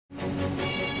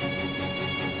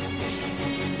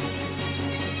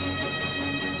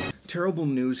Terrible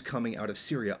news coming out of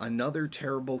Syria. Another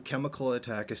terrible chemical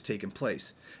attack has taken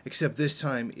place, except this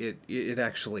time it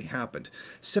actually happened.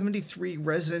 73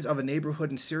 residents of a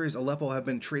neighborhood in Syria's Aleppo have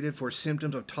been treated for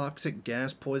symptoms of toxic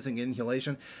gas poisoning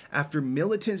inhalation after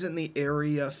militants in the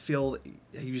area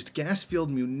used gas-filled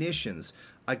munitions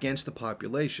against the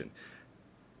population.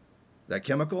 That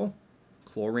chemical?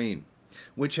 Chlorine,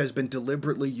 which has been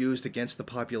deliberately used against the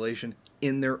population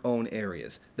in their own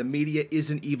areas. The media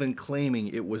isn't even claiming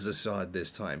it was Assad this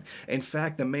time. In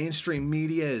fact, the mainstream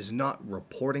media is not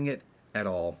reporting it at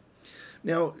all.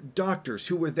 Now, doctors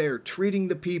who were there treating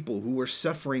the people who were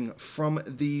suffering from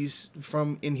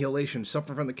inhalation,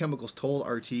 suffering from the chemicals, told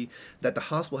RT that the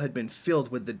hospital had been filled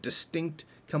with the distinct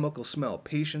chemical smell.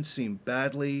 Patients see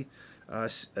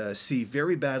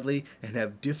very badly and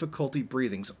have difficulty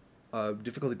breathing,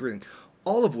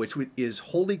 all of which is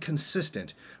wholly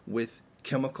consistent with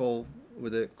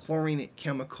a chlorine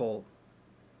chemical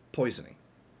poisoning.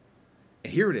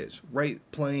 And here it is, right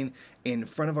plain in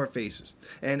front of our faces.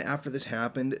 And after this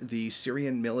happened, the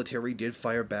Syrian military did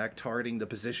fire back, targeting the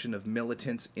position of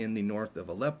militants in the north of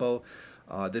Aleppo.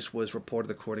 This was reported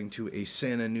according to a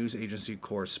CNN news agency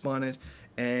correspondent,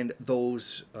 and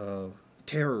those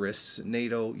terrorists,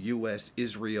 NATO, US,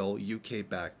 Israel,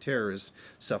 UK-backed terrorists,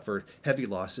 suffered heavy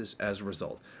losses as a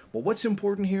result. But what's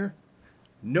important here?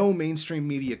 No mainstream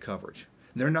media coverage.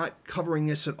 They're not covering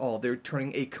this at all. They're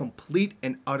turning a complete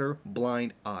and utter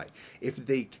blind eye. If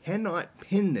they cannot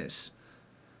pin this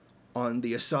on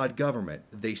the Assad government,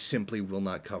 they simply will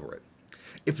not cover it.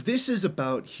 If this is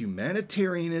about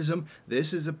humanitarianism,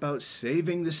 this is about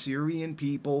saving the Syrian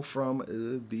people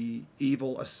from the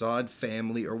evil Assad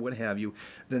family or what have you,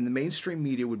 then the mainstream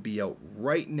media would be out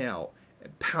right now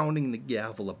pounding the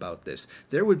gavel about this.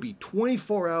 There would be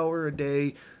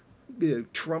 24-hour-a-day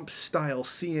Trump-style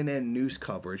CNN news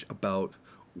coverage about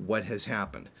what has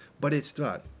happened. But it's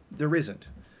not. There isn't.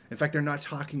 In fact, they're not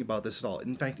talking about this at all.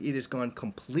 In fact, it has gone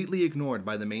completely ignored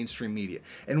by the mainstream media.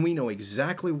 And we know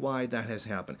exactly why that has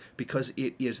happened. Because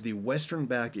it is the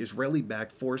Western-backed,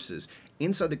 Israeli-backed forces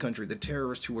inside the country, the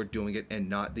terrorists who are doing it, and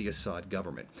not the Assad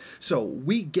government. So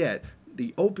we get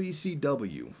the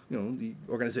OPCW, the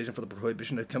Organization for the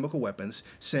Prohibition of Chemical Weapons,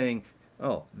 saying,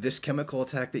 oh, this chemical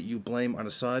attack that you blame on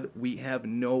Assad, we have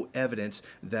no evidence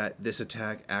that this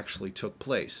attack actually took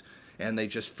place. And they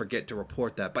just forget to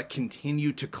report that, but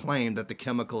continue to claim that the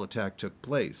chemical attack took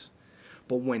place.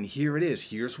 But when here it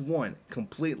is, here's one,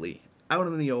 completely out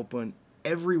in the open,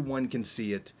 everyone can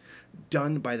see it,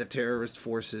 done by the terrorist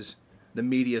forces, the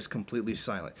media is completely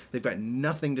silent. They've got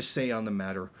nothing to say on the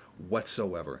matter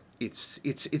whatsoever. It's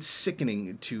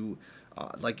sickening to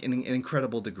like an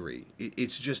incredible degree.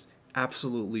 It's just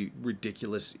absolutely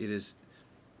ridiculous. It's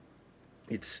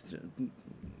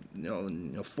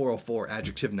 404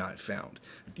 adjective not found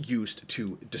used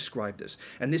to describe this.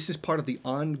 And this is part of the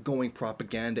ongoing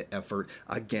propaganda effort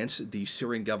against the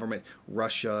Syrian government,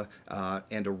 Russia,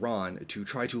 and Iran to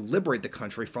try to liberate the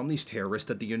country from these terrorists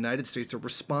that the United States are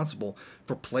responsible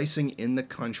for placing in the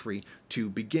country to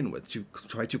begin with, to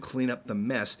try to clean up the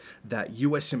mess that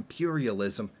U.S.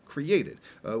 imperialism created.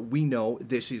 We know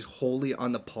this is wholly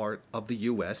on the part of the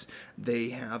U.S.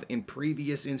 They have, in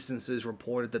previous instances,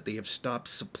 reported that they have stopped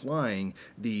supplying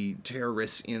the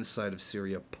terrorists inside of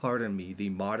Syria, the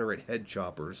moderate head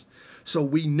choppers. So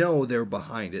we know they're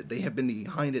behind it. They have been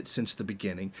behind it since the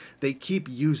beginning. They keep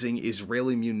using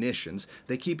Israeli munitions.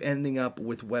 They keep ending up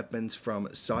with weapons from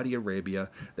Saudi Arabia.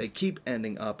 They keep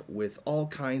ending up with all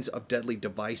kinds of deadly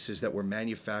devices that were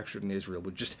manufactured in Israel,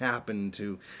 but just happen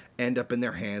to end up in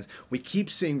their hands. We keep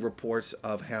seeing reports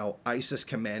of how ISIS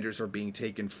commanders are being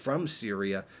taken from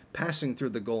Syria, passing through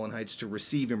the Golan Heights to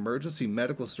receive emergency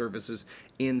medical services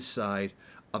inside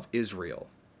of Israel.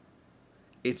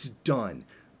 It's done.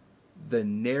 The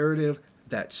narrative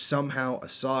that somehow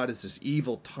Assad is this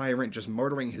evil tyrant just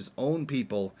murdering his own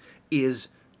people is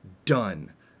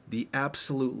done. The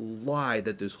absolute lie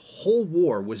that this whole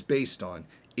war was based on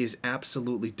is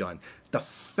absolutely done. The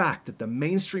fact that the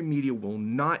mainstream media will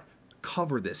not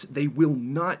cover this, they will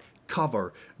not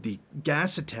cover the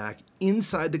gas attack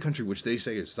inside the country, which they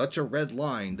say is such a red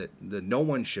line that no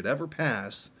one should ever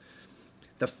pass.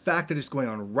 The fact that it's going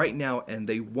on right now and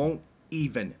they won't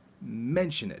even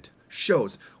mention it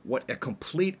shows what a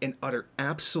complete and utter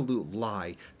absolute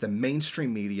lie the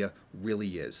mainstream media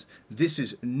really is. This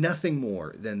is nothing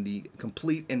more than the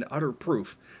complete and utter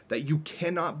proof that you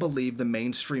cannot believe the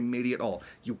mainstream media at all.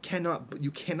 You cannot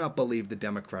believe the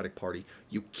Democratic Party.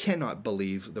 You cannot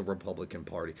believe the Republican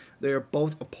Party. They are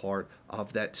both a part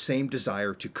of that same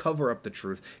desire to cover up the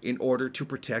truth in order to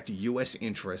protect U.S.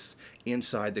 interests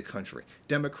inside the country.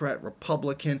 Democrat,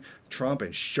 Republican, Trump,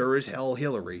 and sure as hell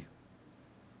Hillary.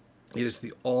 It is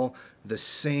all the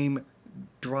same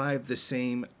drive, the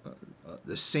same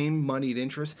moneyed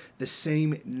interest, the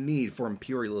same need for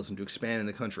imperialism to expand in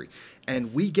the country.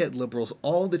 And we get liberals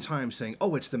all the time saying,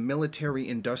 oh, it's the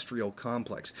military-industrial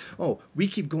complex. Oh, we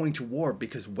keep going to war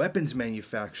because weapons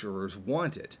manufacturers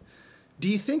want it. Do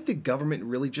you think the government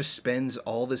really just spends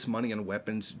all this money on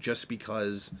weapons just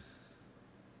because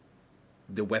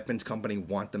the weapons company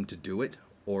want them to do it?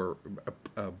 Or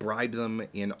bribe them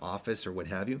in office or what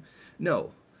have you?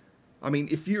 No. I mean,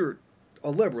 if you're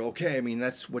a liberal, okay, I mean,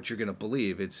 that's what you're going to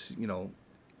believe. It's, you know,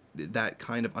 that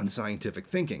kind of unscientific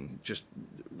thinking. Just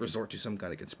resort to some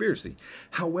kind of conspiracy.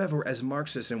 However, as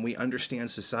Marxists, and we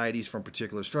understand societies from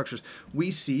particular structures,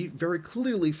 we see very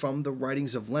clearly from the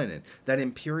writings of Lenin that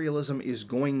imperialism is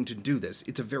going to do this.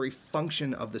 It's a very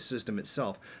function of the system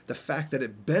itself. The fact that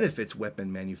it benefits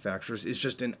weapon manufacturers is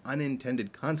just an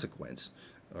unintended consequence.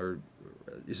 Or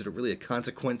is it really a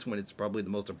consequence when it's probably the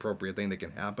most appropriate thing that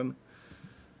can happen?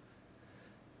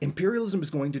 Imperialism is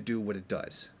going to do what it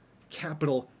does.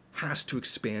 Capital has to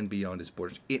expand beyond its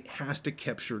borders. It has to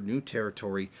capture new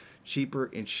territory, cheaper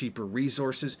and cheaper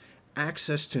resources,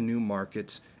 access to new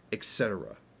markets,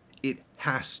 etc. It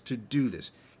has to do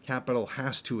this. Capital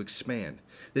has to expand.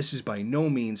 This is by no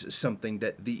means something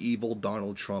that the evil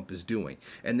Donald Trump is doing.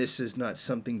 And this is not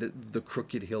something that the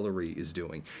crooked Hillary is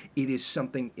doing. It is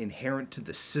something inherent to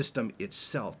the system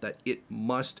itself that it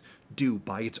must do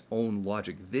by its own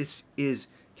logic. This is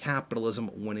capitalism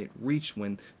when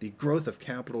the growth of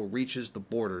capital reaches the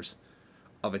borders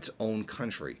of its own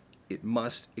country. It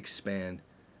must expand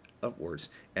upwards.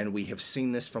 And we have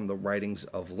seen this from the writings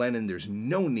of Lenin. There's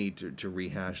no need to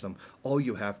rehash them. All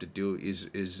you have to do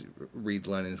is read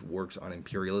Lenin's works on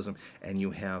imperialism, and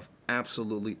you have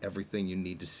absolutely everything you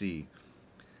need to see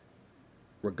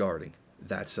regarding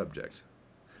that subject.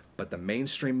 But the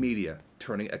mainstream media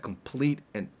turning a complete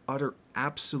and utter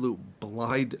absolute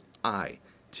blind eye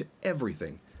to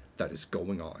everything that is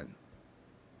going on.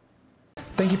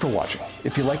 Thank you for watching.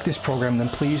 If you like this program, then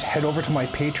please head over to my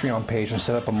Patreon page and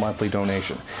set up a monthly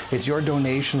donation. It's your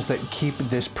donations that keep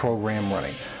this program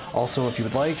running. Also, if you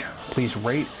would like, please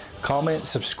rate, comment,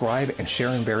 subscribe, and share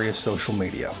in various social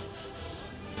media.